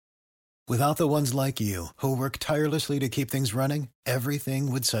Without the ones like you, who work tirelessly to keep things running,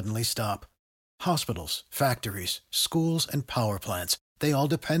 everything would suddenly stop. Hospitals, factories, schools, and power plants, they all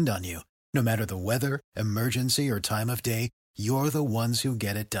depend on you. No matter the weather, emergency, or time of day, you're the ones who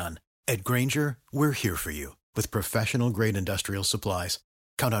get it done. At Grainger, we're here for you with professional-grade industrial supplies.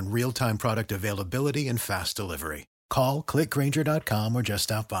 Count on real-time product availability and fast delivery. Call, click Grainger.com, or just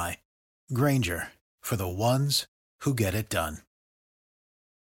stop by. Grainger, for the ones who get it done.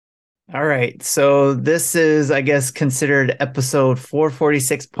 All right. So this is, I guess, considered episode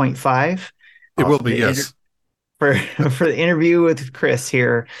 446.5. It will be, yes. For the interview with Chris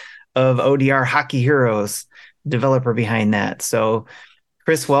here of ODR Hockey Heroes, developer behind that. So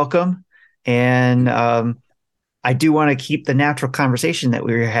Chris, welcome. And I do want to keep the natural conversation that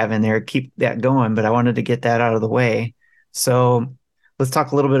we were having there, keep that going, but I wanted to get that out of the way. So let's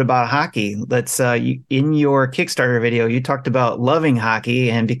talk a little bit about hockey. In your Kickstarter video, you talked about loving hockey,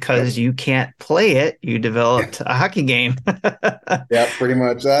 and because you can't play it, you developed a hockey game. Yeah, pretty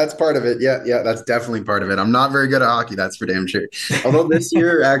much. That's part of it. Yeah, that's definitely part of it. I'm not very good at hockey, that's for damn sure. Although last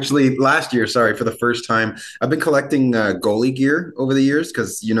year, for the first time, I've been collecting goalie gear over the years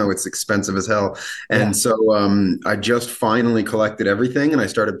because, it's expensive as hell. And so I just finally collected everything, and I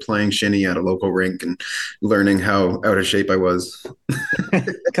started playing shinny at a local rink and learning how out of shape I was.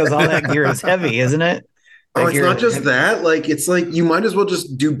 Because all that gear is heavy, isn't it? It's not just that. Like, it's like you might as well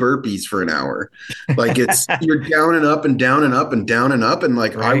just do burpees for an hour. Like, you're down and up and down and up and down and up. And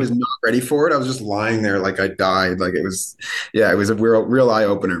like, right. I was not ready for it. I was just lying there like I died. Like, it was a real eye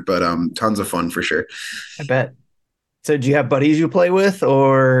opener, but tons of fun for sure. I bet. So do you have buddies you play with,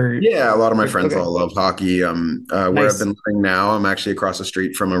 or? Yeah, a lot of my friends all love hockey. Nice. Where I've been living now, I'm actually across the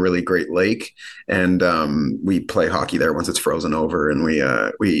street from a really great lake, and we play hockey there once it's frozen over, and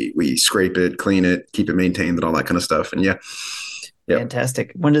we scrape it, clean it, keep it maintained, and all that kind of stuff. And yeah.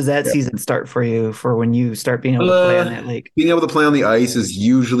 Fantastic. When does that season start for you, for when you start being able to play on that lake? Being able to play on the ice is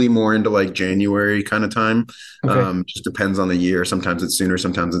usually more into like January kind of time. Okay. Just depends on the year. Sometimes it's sooner,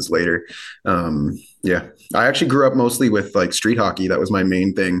 sometimes it's later. I actually grew up mostly with like street hockey. That was my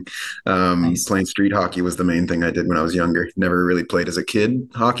main thing. Nice. Playing street hockey was the main thing I did when I was younger. Never really played as a kid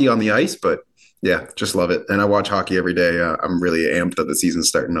hockey on the ice, but yeah, just love it. And I watch hockey every day. I'm really amped that the season's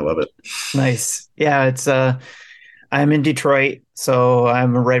starting. I love it. Nice. Yeah, it's I'm in Detroit, so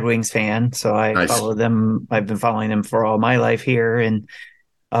I'm a Red Wings fan. So I follow them. I've been following them for all my life here. And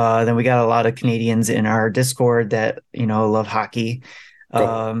then we got a lot of Canadians in our Discord that, love hockey,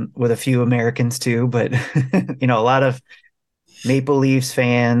 with a few Americans too. But, a lot of Maple Leafs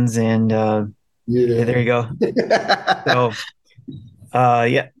fans. And there you go. So,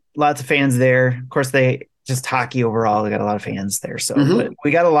 lots of fans there. Of course, just hockey overall, we got a lot of fans there. So, but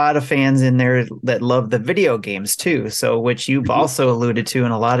we got a lot of fans in there that love the video games too. So, which you've also alluded to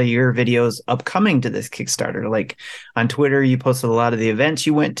in a lot of your videos upcoming to this Kickstarter. Like on Twitter, you posted a lot of the events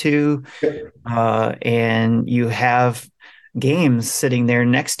you went to, and you have games sitting there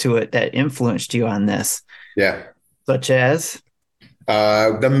next to it that influenced you on this. Yeah. Such as?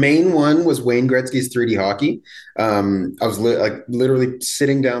 The main one was Wayne Gretzky's 3D hockey. I was literally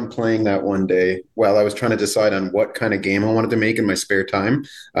sitting down playing that one day while I was trying to decide on what kind of game I wanted to make in my spare time.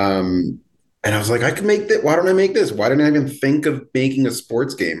 And I was like, I could make that. Why don't I make this? Why didn't I even think of making a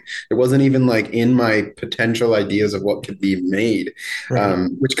sports game? It wasn't even like in my potential ideas of what could be made, right.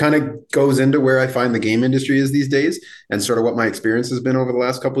 Which kind of goes into where I find the game industry is these days, and sort of what my experience has been over the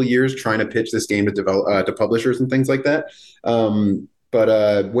last couple of years trying to pitch this game to to publishers and things like that.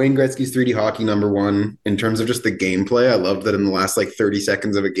 But Wayne Gretzky's 3D hockey, number one, in terms of just the gameplay. I love that in the last like 30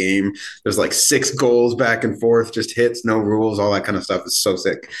 seconds of a game, there's like 6 goals back and forth, just hits, no rules, all that kind of stuff is so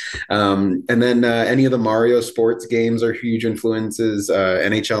sick. And then any of the Mario sports games are huge influences.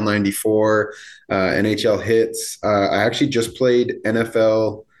 NHL 94, NHL Hits. I actually just played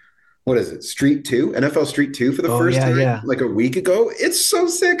NFL. What is it? Street 2? NFL Street 2 for the first time like a week ago. It's so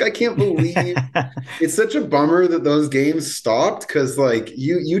sick. I can't believe it's such a bummer that those games stopped, because like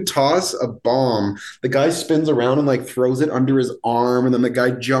you toss a bomb, the guy spins around and like throws it under his arm, and then the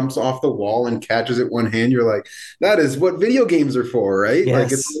guy jumps off the wall and catches it one hand. You're like, that is what video games are for, right? Yes.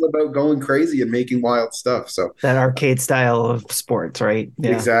 Like, it's all about going crazy and making wild stuff. So that arcade style of sports, right?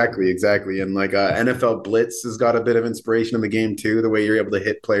 Yeah. Exactly. And like NFL Blitz has got a bit of inspiration in the game too, the way you're able to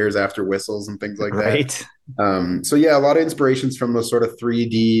hit players after whistles and things like that. Right. So yeah, a lot of inspirations from those sort of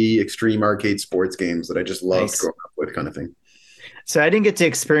 3D extreme arcade sports games that I just loved growing up with, kind of thing. So I didn't get to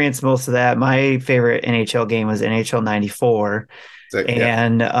experience most of that. My favorite NHL game was NHL 94.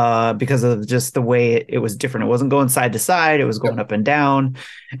 And because of just the way it was different, it wasn't going side to side, it was going up and down.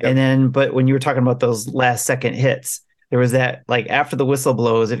 And then, but when you were talking about those last second hits, there was that, like, after the whistle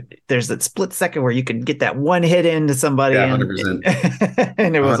blows, there's that split second where you could get that one hit into somebody, Yeah, and 100%.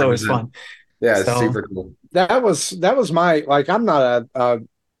 and it was always 100%. fun. Yeah, it's So super cool. That was my, like, I'm not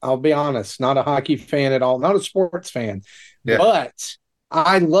I'll be honest, not a hockey fan at all, not a sports fan, Yeah. but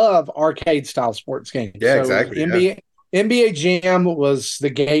I love arcade style sports games. Yeah, So exactly. NBA Jam was the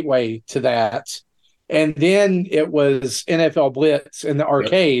gateway to that. And then it was NFL Blitz in the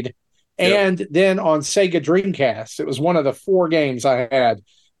arcade. Yep. And then on Sega Dreamcast, it was one of the 4 games I had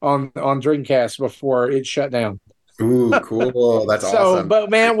on Dreamcast before it shut down. Ooh, cool. That's awesome.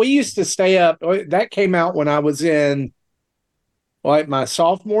 But man, we used to stay up. That came out when I was in, like, my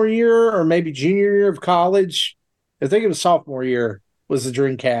sophomore year or maybe junior year of college. I think it was sophomore year was the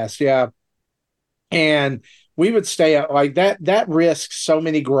Dreamcast. Yeah. And we would stay up like that. That risks so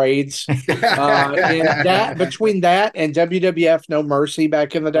many grades. And that, between that and WWF No Mercy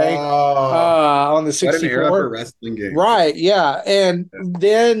back in the day, on the 64. What an era for wrestling games. Right. Yeah. And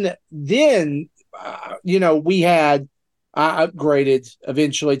then we had, I upgraded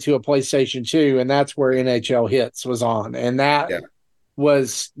eventually to a PlayStation 2, and that's where NHL Hits was on. And that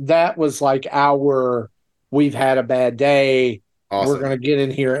was like we've had a bad day. Awesome. We're going to get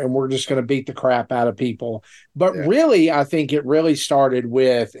in here and we're just going to beat the crap out of people. But really, I think it really started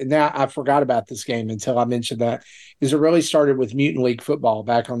with, and now I forgot about this game until I mentioned that, is it really started with Mutant League Football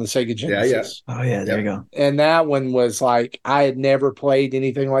back on the Sega Genesis. Oh yeah, there you go. And that one was like, I had never played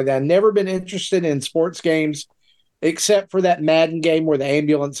anything like that. Never been interested in sports games, except for that Madden game where the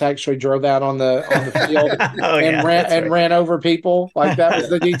ambulance actually drove out on the field and ran over people. Like, that was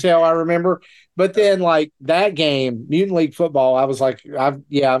the detail I remember. But then, like, that game, Mutant League Football, I was like, I've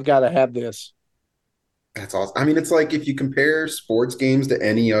got to have this. That's awesome. I mean, it's like if you compare sports games to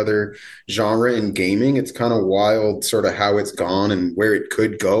any other genre in gaming, it's kind of wild sort of how it's gone and where it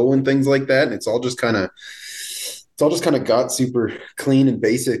could go and things like that. And it's all just kind of got super clean and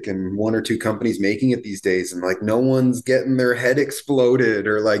basic, and 1 or 2 companies making it these days. And like, no one's getting their head exploded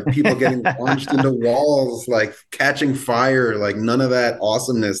or like people getting launched into walls, like catching fire, like none of that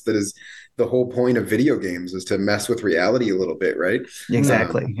awesomeness that is the whole point of video games, is to mess with reality a little bit, right?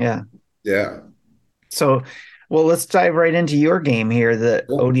 Exactly. Yeah. So, well, let's dive right into your game here, the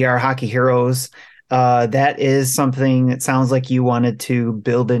ODR Hockey Heroes. That is something that sounds like you wanted to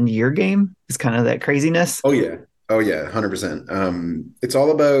build into your game. It's kind of that craziness. Oh yeah, 100%. It's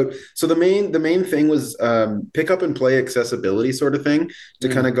all about, so the main thing was pick up and play accessibility sort of thing, to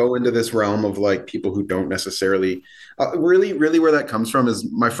kind of go into this realm of like people who don't necessarily really where that comes from is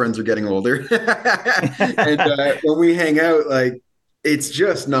my friends are getting older. And when we hang out, like, it's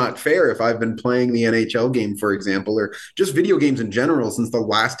just not fair if I've been playing the NHL game, for example, or just video games in general since the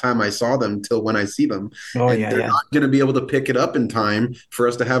last time I saw them till when I see them. They're not going to be able to pick it up in time for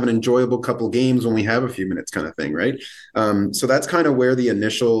us to have an enjoyable couple games when we have a few minutes, kind of thing, right? So that's kind of where the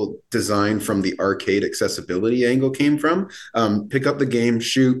initial design from the arcade accessibility angle came from. Pick up the game,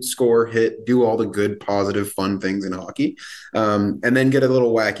 shoot, score, hit, do all the good, positive, fun things in hockey, and then get a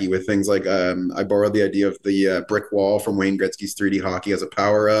little wacky with things like I borrowed the idea of the brick wall from Wayne Gretzky's 3D Hockey as a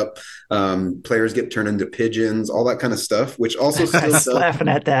power-up. Players get turned into pigeons, all that kind of stuff, which also still I was laughing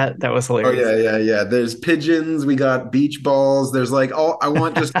at that. That was hilarious. Oh, yeah. There's pigeons. We got beach balls. There's like, I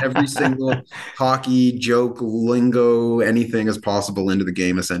want just every single hockey joke, lingo, anything as possible into the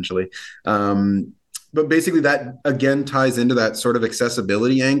game, essentially. But basically that, again, ties into that sort of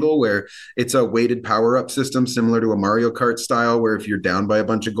accessibility angle where it's a weighted power-up system similar to a Mario Kart style, where if you're down by a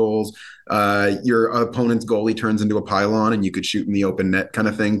bunch of goals, your opponent's goalie turns into a pylon and you could shoot in the open net, kind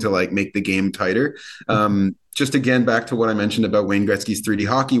of thing, to like make the game tighter. Just again, back to what I mentioned about Wayne Gretzky's 3D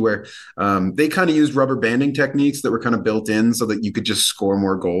Hockey, where they kind of used rubber banding techniques that were kind of built in so that you could just score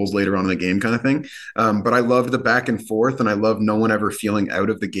more goals later on in the game, kind of thing. But I loved the back and forth, and I loved no one ever feeling out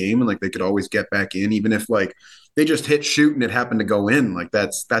of the game, and like they could always get back in, even if like they just hit shoot and it happened to go in. Like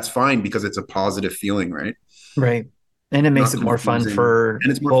that's fine because it's a positive feeling, right? Right. And it makes it more fun for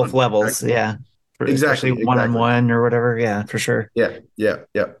both levels. Right? Yeah. Especially one-on-one or whatever. Yeah, for sure. Yeah.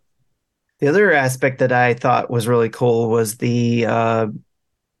 The other aspect that I thought was really cool was the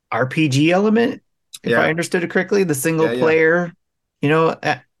RPG element, if I understood it correctly, the single player,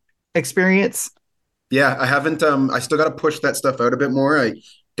 experience. Yeah, I haven't. I still got to push that stuff out a bit more. I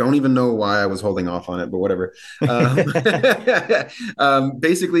don't even know why I was holding off on it, but whatever.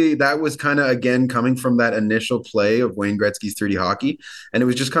 Basically, that was kind of, again, coming from that initial play of Wayne Gretzky's 3D Hockey. And it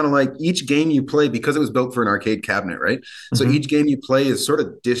was just kind of like each game you play, because it was built for an arcade cabinet, right? Mm-hmm. So each game you play is sort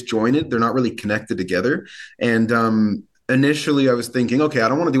of disjointed. They're not really connected together. And initially I was thinking, okay, I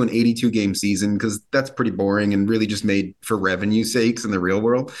don't want to do an 82 game season because that's pretty boring and really just made for revenue sakes in the real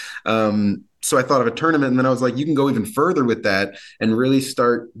world. so I thought of a tournament, and then I was like, you can go even further with that and really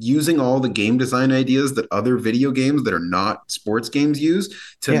start using all the game design ideas that other video games that are not sports games use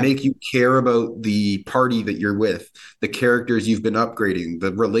to make you care about the party that you're with, the characters you've been upgrading,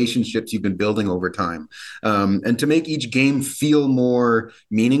 the relationships you've been building over time, and to make each game feel more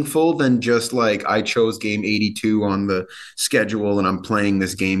meaningful than just like I chose game 82 on the schedule and I'm playing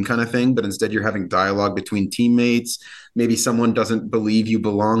this game kind of thing. But instead, you're having dialogue between teammates. Maybe someone doesn't believe you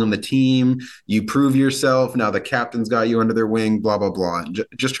belong on the team. You prove yourself. Now the captain's got you under their wing, blah, blah, blah. And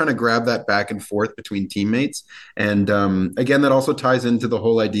just trying to grab that back and forth between teammates. And again, that also ties into the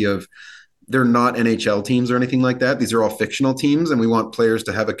whole idea of they're not NHL teams or anything like that. These are all fictional teams, and we want players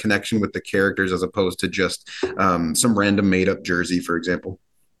to have a connection with the characters as opposed to just some random made up jersey, for example.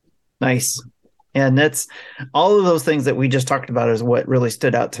 Nice. And that's all of those things that we just talked about is what really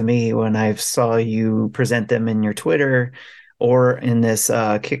stood out to me when I saw you present them in your Twitter or in this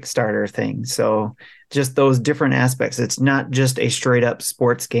Kickstarter thing. So just those different aspects. It's not just a straight up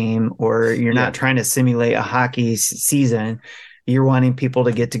sports game, or you're not trying to simulate a hockey season. You're wanting people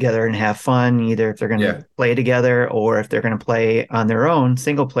to get together and have fun, either if they're going to play together or if they're going to play on their own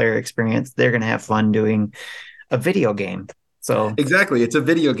single player experience, they're going to have fun doing a video game. So exactly. It's a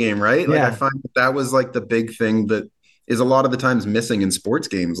video game, right? Like I find that was like the big thing that is a lot of the times missing in sports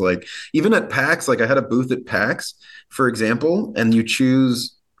games. Like even at PAX, like I had a booth at PAX, for example, and you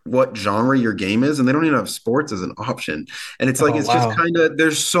choose what genre your game is, and they don't even have sports as an option. And it's like, just kind of,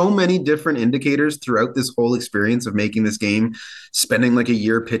 there's so many different indicators throughout this whole experience of making this game, spending like a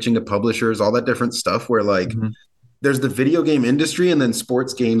year pitching to publishers, all that different stuff where like, there's the video game industry and then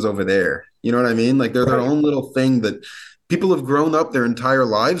sports games over there. You know what I mean? Like they're their own little thing that people have grown up their entire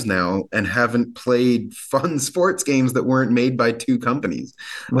lives now and haven't played fun sports games that weren't made by two companies.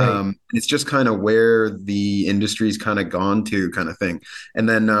 Right. It's just kind of where the industry's kind of gone to kind of thing. And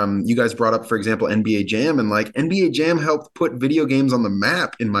then you guys brought up, for example, NBA Jam, and like NBA Jam helped put video games on the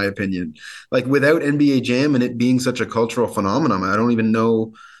map, in my opinion. Like without NBA Jam and it being such a cultural phenomenon, I don't even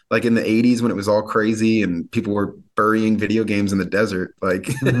know, like in the 80s when it was all crazy and people were burying video games in the desert, like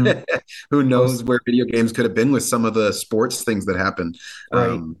who knows where video games could have been with some of the sports things that happened. Right.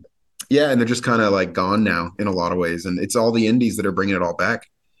 And they're just kind of like gone now in a lot of ways. And it's all the indies that are bringing it all back.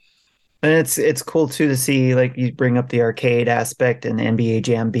 And it's cool too to see, like you bring up the arcade aspect and NBA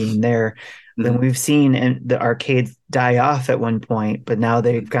Jam being there. Then we've seen the arcades die off at one point, but now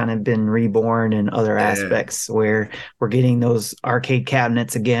they've kind of been reborn in other aspects where we're getting those arcade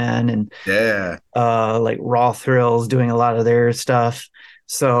cabinets again, and like Raw Thrills doing a lot of their stuff.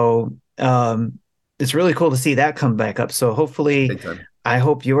 So it's really cool to see that come back up. So hopefully, I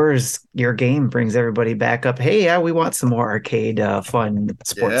hope your game brings everybody back up. Hey, we want some more arcade fun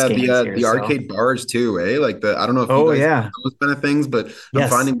sports games here. The arcade bars too, eh? Like I don't know if you guys know those kind of things, but I'm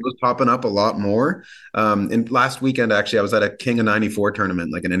finding those popping up a lot more. And last weekend, actually, I was at a King of 94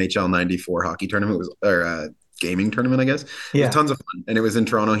 tournament, like an NHL 94 hockey tournament, gaming tournament, I guess. It was tons of fun, and it was in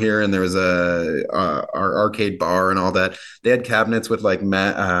Toronto here, and there was our arcade bar and all that. They had cabinets with like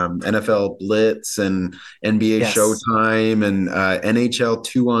NFL Blitz and NBA Showtime and NHL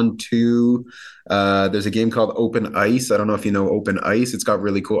 2-on-2. There's a game called Open Ice. I don't know if you know Open Ice. It's got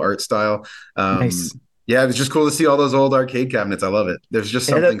really cool art style. Nice. Yeah, it was just cool to see all those old arcade cabinets. I love it. There's just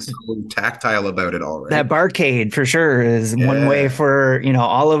something so tactile about it all, right? That barcade for sure is one way for,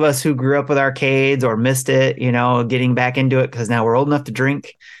 all of us who grew up with arcades or missed it, getting back into it because now we're old enough to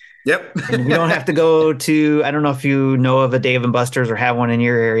drink. Yep. And we don't have to go to, I don't know if you know of a Dave & Buster's or have one in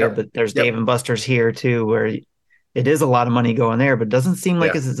your area, but there's Dave & Buster's here too, where it is a lot of money going there, but it doesn't seem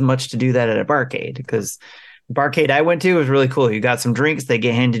like it's as much to do that at a barcade, because the barcade I went to was really cool. You got some drinks, they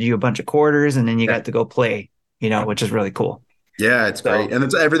handed you a bunch of quarters, and then you got to go play, which is really cool. Yeah, it's great.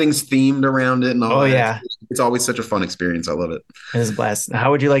 And everything's themed around it and all that. It's always such a fun experience. I love it. It's a blast.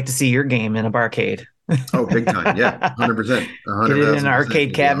 How would you like to see your game in a barcade? Oh, big time. Yeah, 100%. Get it in an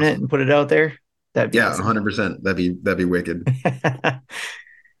arcade cabinet and put it out there. That'd be awesome. 100%. That'd be wicked.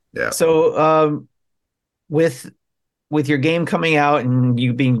 Yeah. So with your game coming out and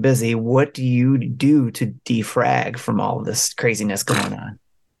you being busy, what do you do to defrag from all of this craziness going on?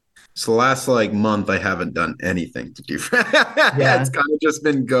 So the last month, I haven't done anything to defrag. It's kind of just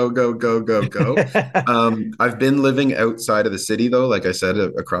been go, go, go, go, go. I've been living outside of the city though, like I said,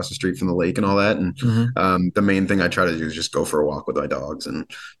 across the street from the lake and all that. And the main thing I try to do is just go for a walk with my dogs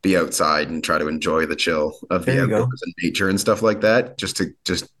and be outside and try to enjoy the chill of the outdoors and nature and stuff like that, just to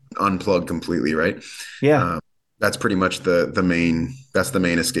unplug completely, right? Yeah. That's pretty much the main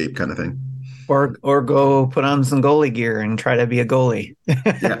escape kind of thing. Or go put on some goalie gear and try to be a goalie.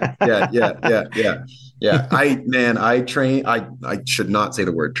 Yeah. I train. I should not say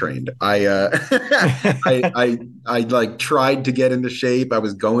the word trained. I like tried to get into shape. I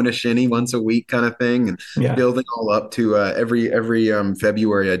was going to shinny once a week kind of thing, and building all up to every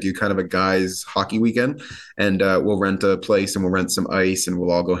February I do kind of a guys hockey weekend, and we'll rent a place and we'll rent some ice and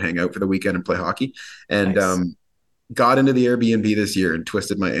we'll all go hang out for the weekend and play hockey. And nice. Got into the Airbnb this year and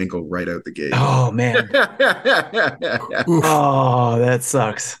twisted my ankle right out the gate. Oh man. Oh, that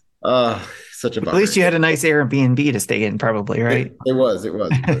sucks. Such a bummer. At least you had a nice Airbnb to stay in, probably, right? It was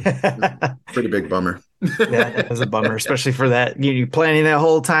pretty big bummer. Yeah, that was a bummer, especially for that. You planning that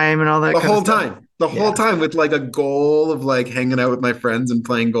whole time and all that. The whole time with like a goal of like hanging out with my friends and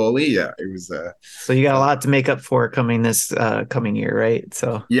playing goalie. Yeah, it was. So you got a lot to make up for coming this coming year, right?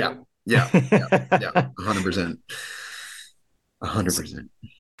 So yeah, 100%. 100%.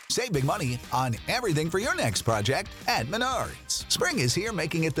 Save big money on everything for your next project at Menards. Spring is here,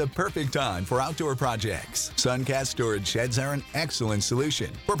 making it the perfect time for outdoor projects. Suncast storage sheds are an excellent solution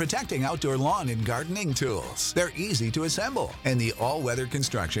for protecting outdoor lawn and gardening tools. They're easy to assemble, and the all-weather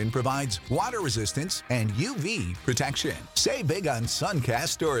construction provides water resistance and UV protection. Save big on Suncast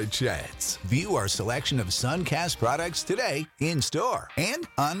storage sheds. View our selection of Suncast products today in store and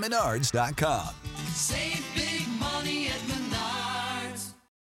on Menards.com. Save big money at Menards.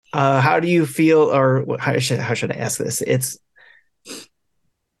 How do you feel, or how should I ask this? It's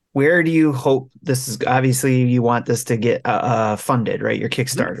where do you hope this is? Obviously, you want this to get funded, right? Your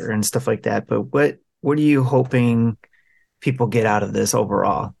Kickstarter and stuff like that. But what are you hoping people get out of this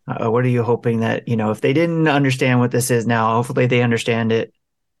overall? What are you hoping that, if they didn't understand what this is now, hopefully they understand it,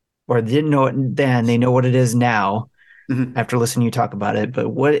 or didn't know it then, they know what it is now after listening to you talk about it.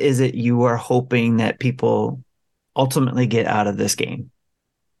 But what is it you are hoping that people ultimately get out of this game?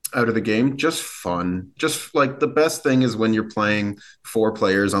 Out of the game, just fun. Just like the best thing is when you're playing 4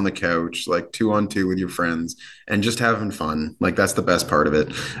 players on the couch, like 2-on-2 with your friends, and just having fun. Like that's the best part of it.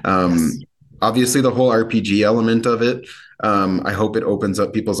 Obviously the whole RPG element of it, I hope it opens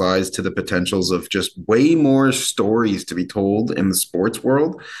up people's eyes to the potentials of just way more stories to be told in the sports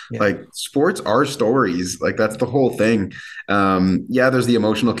world. Like sports are stories. Like that's the whole thing. There's the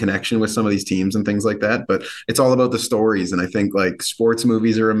emotional connection with some of these teams and things like that, but it's all about the stories. And I think like sports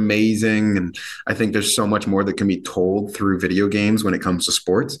movies are amazing. And I think there's so much more that can be told through video games when it comes to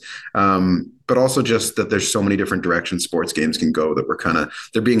sports. But also just that there's so many different directions sports games can go that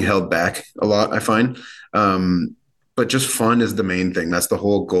they're being held back a lot, I find. But just fun is the main thing. That's the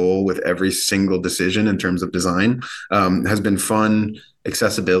whole goal with every single decision in terms of design, has been fun,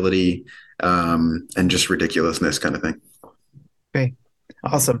 accessibility, and just ridiculousness kind of thing. Okay.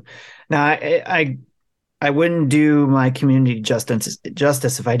 Awesome. Now I wouldn't do my community justice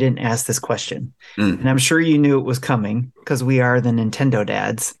if I didn't ask this question. And I'm sure you knew it was coming because we are the Nintendo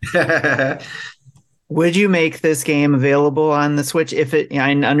dads. Would you make this game available on the Switch? I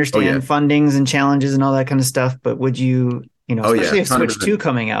understand fundings and challenges and all that kind of stuff, but would you, especially if Switch 2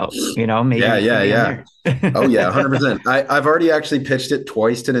 coming out, maybe. Yeah. 100%. I've already actually pitched it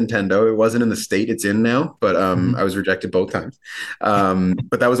twice to Nintendo. It wasn't in the state it's in now, but I was rejected both times.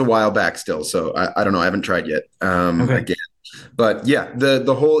 But that was a while back still. So I don't know. I haven't tried yet. Again. But yeah,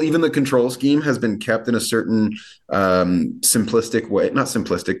 the whole, even the control scheme has been kept in a certain simplistic way, not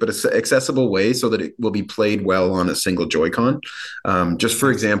simplistic, but accessible way so that it will be played well on a single Joy-Con. Just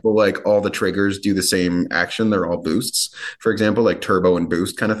for example, like all the triggers do the same action. They're all boosts, for example, like turbo and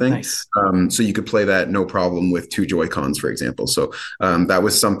boost kind of thing. Nice. So you could play that no problem with 2 Joy-Cons, for example. So that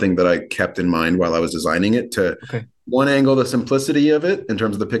was something that I kept in mind while I was designing it to one angle, the simplicity of it in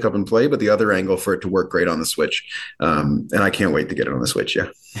terms of the pick up and play, but the other angle for it to work great on the Switch. And I can't wait to get it on the Switch. Yeah.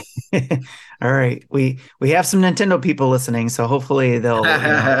 All right. We have some Nintendo people listening, so hopefully they'll.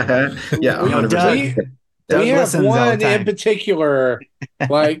 Yeah. 100%. We have one in particular,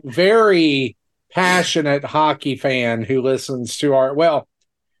 like very passionate hockey fan who listens to our,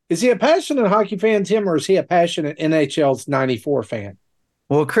 is he a passionate hockey fan, Tim, or is he a passionate NHL's 94 fan?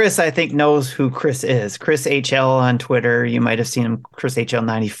 Well, Chris, I think, knows who Chris is. Chris HL on Twitter. You might have seen him, Chris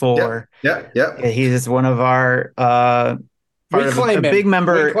HL94. Yeah. He's one of our a big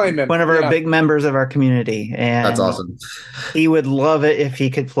member, one of our big members of our community. And that's awesome. He would love it if he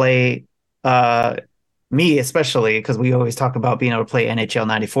could play me, especially because we always talk about being able to play NHL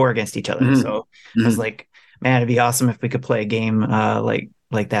 94 against each other. So I was like, man, it'd be awesome if we could play a game like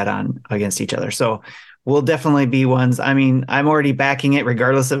that against each other. So we'll definitely be ones. I mean, I'm already backing it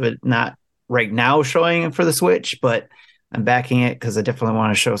regardless of it not right now showing it for the Switch, but I'm backing it because I definitely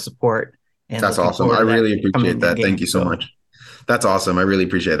want to show support. And that's awesome. I really appreciate that. Thank you so much. That's awesome. I really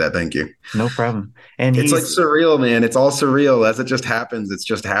appreciate that. Thank you. No problem. And it's like surreal, man. It's all surreal as it just happens. It's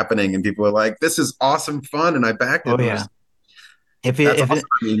just happening, and people are like, "This is awesome fun," and I backed it. Oh yeah. That's awesome.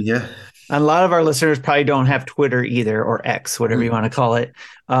 I mean, yeah. A lot of our listeners probably don't have Twitter either, or X, whatever you want to call it.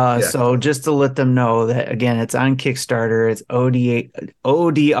 So just to let them know that, again, it's on Kickstarter. It's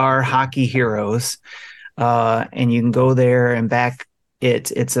ODR Hockey Heroes. And you can go there and back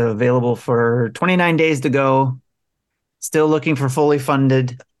it. It's available for 29 days to go. Still looking for fully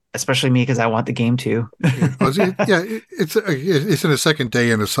funded, especially me because I want the game too. It's in a second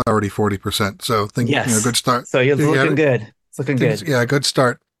day and it's already 40%. So good start. So you're looking good. It's looking good. Yeah, good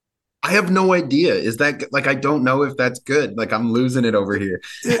start. I have no idea. Is that like, I don't know if that's good. Like, I'm losing it over here.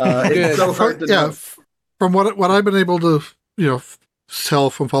 It's so hard to know. From what I've been able to, tell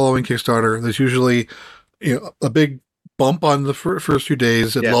from following Kickstarter, there's usually, a big bump on the first few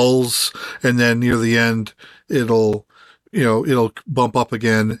days. It lulls, and then near the end, it'll bump up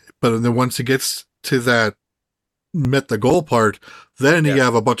again. But then once it gets to that met the goal part, then you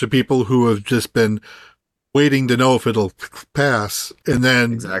have a bunch of people who have just been waiting to know if it'll pass, and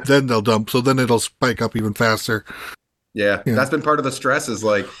then they'll dump. So then it'll spike up even faster. Yeah, that's been part of the stress, is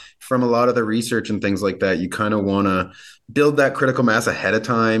like, from a lot of the research and things like that, you kind of want to build that critical mass ahead of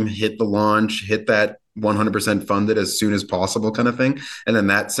time, hit the launch, hit that 100% funded as soon as possible kind of thing. And then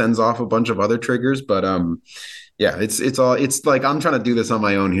that sends off a bunch of other triggers. But it's like, I'm trying to do this on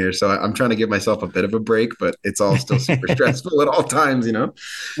my own here. So I'm trying to give myself a bit of a break, but it's all still super stressful at all times,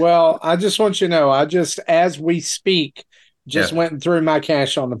 Well, I just want you to know, I just, as we speak, went and threw my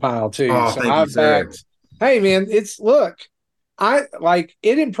cash on the pile too. Oh, so thank I've you, sir. backed. Hey man, it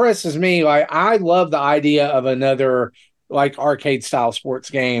impresses me. Like, I love the idea of another like arcade style sports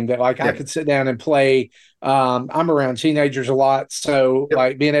game that I could sit down and play. I'm around teenagers a lot, so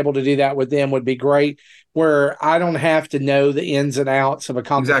like being able to do that with them would be great, where I don't have to know the ins and outs of a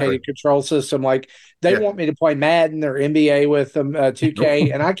complicated control system. Like, they want me to play Madden or NBA with them,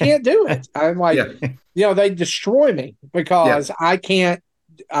 2K, and I can't do it. I'm like, they destroy me because I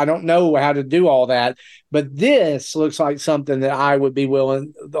don't know how to do all that. But this looks like something that I would be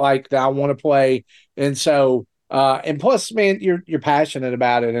willing, like, that I want to play. And so, and plus, man, you're passionate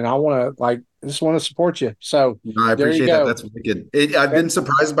about it, and I want to just want to support you. So I appreciate that. That's wicked. I've been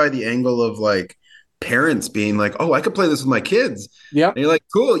surprised by the angle of like parents being like, "Oh, I could play this with my kids." Yeah, and you're like,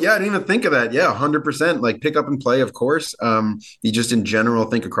 "Cool, yeah, I didn't even think of that." Yeah, 100%. Like, pick up and play, of course. You just in general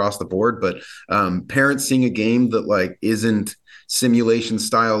think across the board, but parents seeing a game that like isn't simulation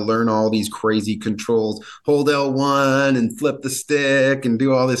style, learn all these crazy controls, hold L1 and flip the stick and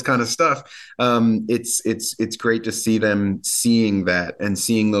do all this kind of stuff. It's great to see them seeing that and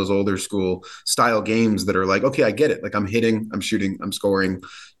seeing those older school style games that are like, okay, I get it. Like, I'm hitting, I'm shooting, I'm scoring,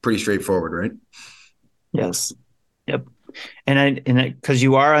 pretty straightforward, right? Yes. Yep. And because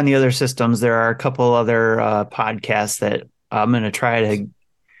you are on the other systems, there are a couple other podcasts that I'm going to try to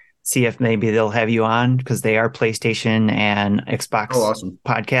see if maybe they'll have you on, because they are PlayStation and Xbox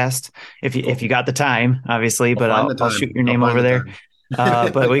podcast. If you got the time, obviously, but I'll shoot your name over there.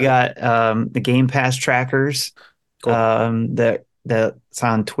 But we got the Game Pass trackers that's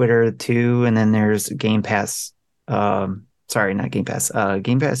on Twitter too, and then there's Game Pass. Sorry, not Game Pass.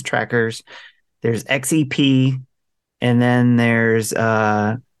 Game Pass trackers. There's XEP, and then there's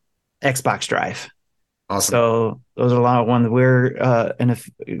Xbox Drive. Awesome. So those are a lot of ones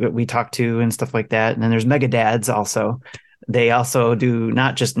we talk to and stuff like that. And then there's Mega Dads also. They also do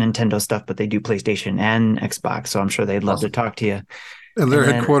not just Nintendo stuff, but they do PlayStation and Xbox. So I'm sure they'd love to talk to you. And they're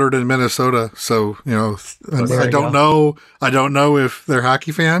headquartered in Minnesota. So, I don't know if they're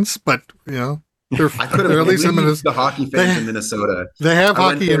hockey fans, but I couldn't at least the hockey fans in Minnesota. They have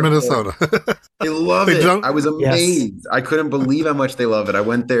hockey in Minnesota. They love it. I was amazed. Yes. I couldn't believe how much they love it. I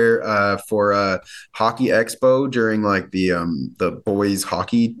went there for a hockey expo during like the boys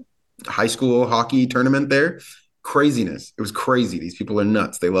hockey, high school hockey tournament there. Craziness. It was crazy. These people are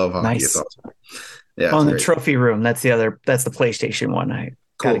nuts. They love hockey. Nice. It's awesome. Yeah. On the trophy room. That's the PlayStation one. I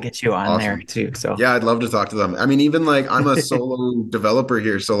got to get you on there too. So yeah, I'd love to talk to them. I mean, even like, I'm a solo developer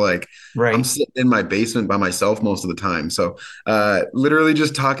here, so like I'm sitting in my basement by myself most of the time. So literally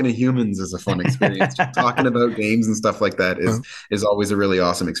just talking to humans is a fun experience. Just talking about games and stuff like that is always a really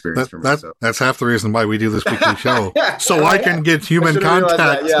awesome experience for me. That's half the reason why we do this weekly show, so I can get human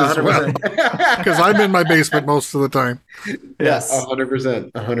contact as well. Because I'm in my basement most of the time. Yes,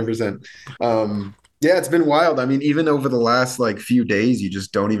 100%. Yeah, it's been wild. I mean, even over the last like few days, you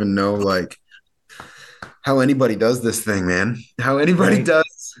just don't even know like how anybody does this thing, man. How anybody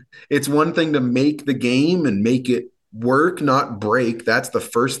does. It's one thing to make the game and make it work, not break. That's the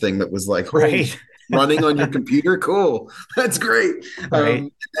first thing that was like, running on your computer. Cool. That's great.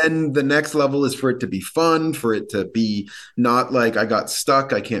 Right. And the next level is for it to be fun, for it to be not like I got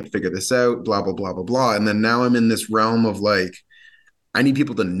stuck, I can't figure this out, blah, blah, blah, blah, blah. And then now I'm in this realm of like, I need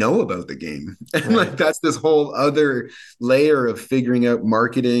people to know about the game. And Right. like that's this whole other layer of figuring out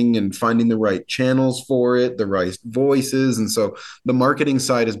marketing and finding the right channels for it, the right voices. And so the marketing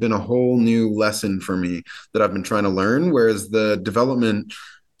side has been a whole new lesson for me that I've been trying to learn. Whereas the development,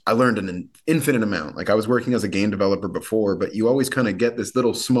 I learned an infinite amount. Like I was working as a game developer before, but you always kind of get this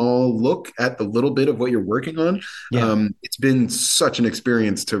little small look at the little bit of what you're working on. Yeah. It's been such an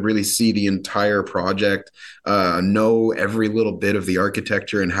experience to really see the entire project, know every little bit of the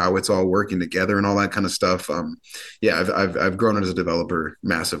architecture and how it's all working together and all that kind of stuff. Yeah, I've grown as a developer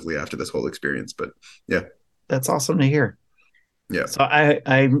massively after this whole experience. But yeah, That's awesome to hear. yeah. So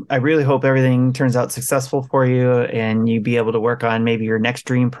I really hope everything turns out successful for you and you be able to work on maybe your next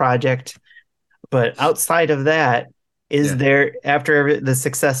dream project. But outside of that, is there, after the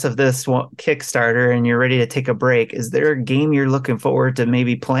success of this Kickstarter and you're ready to take a break, is there a game you're looking forward to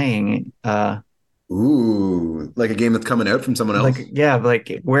maybe playing? Ooh, like a game that's coming out from someone else.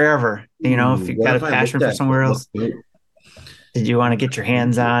 Like wherever, if you've got a passion for somewhere else, did you want to get your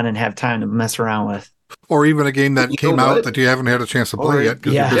hands on and have time to mess around with? Or even a game that came out that you haven't had a chance to play yet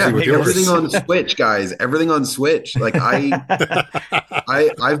because you're busy with yours. Everything on Switch, guys. Everything on Switch. Like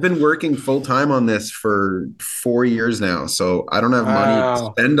I've been working full time on this for 4 years now, so I don't have money to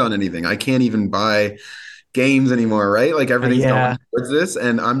spend on anything. I can't even buy games anymore, right? Like everything's going towards this,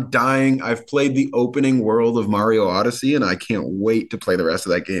 and I'm dying. I've played the opening world of Mario Odyssey, and I can't wait to play the rest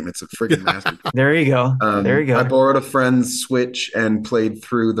of that game. It's a freaking masterpiece. There you go. There you go. I borrowed a friend's Switch and played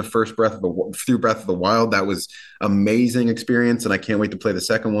through the first Breath of the Wild. That was amazing experience, and I can't wait to play the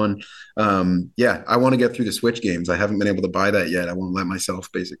second one. Yeah, I want to get through the Switch games. I haven't been able to buy that yet. I won't let myself,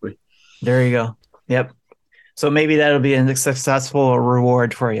 basically. There you go. Yep. So maybe that'll be a successful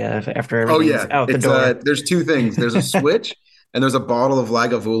reward for you after everything's out the door. There's two things. There's a Switch and there's a bottle of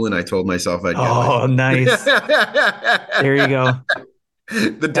Lagavulin I told myself I'd get. Oh, nice. There you go.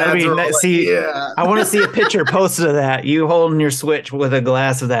 The dads are all I want to see a picture posted of that. You holding your Switch with a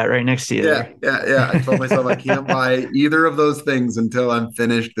glass of that right next to you. Yeah. I told myself I can't buy either of those things until I'm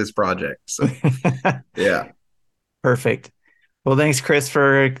finished this project. So, yeah. Perfect. Well, thanks, Chris,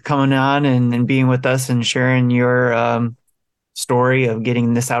 for coming on and being with us and sharing your story of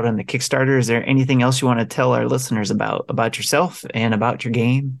getting this out on the Kickstarter. Is there anything else you want to tell our listeners about yourself and about your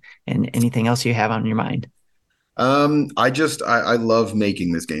game and anything else you have on your mind? I love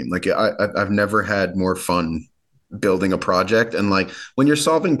making this game. Like I've never had more fun building a project. And like when you're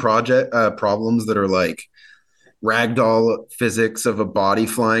solving problems that are like ragdoll physics of a body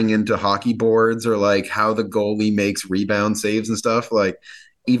flying into hockey boards or like how the goalie makes rebound saves and stuff, like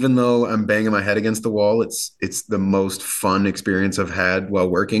even though I'm banging my head against the wall, it's the most fun experience I've had while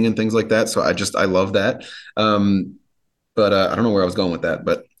working and things like that. So I love that. But I don't know where I was going with that,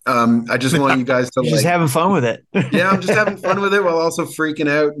 but I just want you guys to just having fun with it. Yeah, I'm just having fun with it while also freaking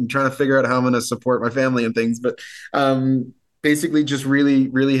out and trying to figure out how I'm going to support my family and things. But basically just really,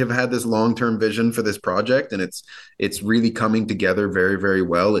 really have had this long-term vision for this project, and it's really coming together very, very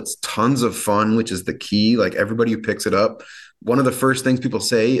well. It's tons of fun, which is the key. Like everybody who picks it up, one of the first things people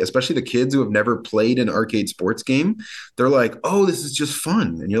say, especially the kids who have never played an arcade sports game, they're like, "Oh, this is just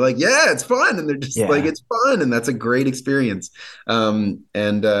fun." And you're like, "Yeah, it's fun." And they're just like, "It's fun." And that's a great experience. And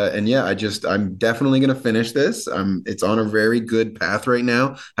yeah, I'm definitely going to finish this. It's on a very good path right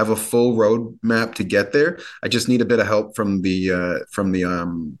now. Have a full roadmap to get there. I just need a bit of help from the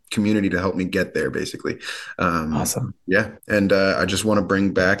community to help me get there, basically. Awesome. Yeah. And I just want to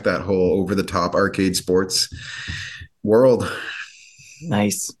bring back that whole over the top arcade sports world.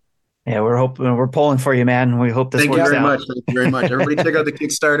 Nice. Yeah, we're pulling for you, man. We hope this works out. Thank you very much. Everybody check out the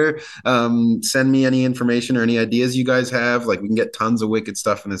Kickstarter. Send me any information or any ideas you guys have. Like we can get tons of wicked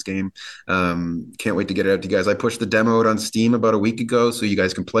stuff in this game. Can't wait to get it out to you guys. I pushed the demo out on Steam about a week ago, so you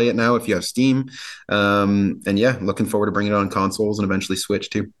guys can play it now if you have Steam. And yeah, looking forward to bringing it on consoles and eventually Switch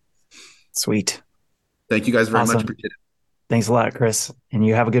too. Sweet. Thank you guys very much. Appreciate it. Thanks a lot, Chris. And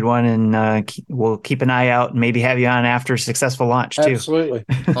you have a good one. And we'll keep an eye out and maybe have you on after successful launch too. Absolutely.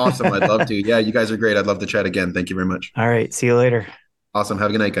 Awesome. I'd love to. Yeah, you guys are great. I'd love to chat again. Thank you very much. All right. See you later. Awesome. Have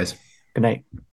a good night, guys. Good night.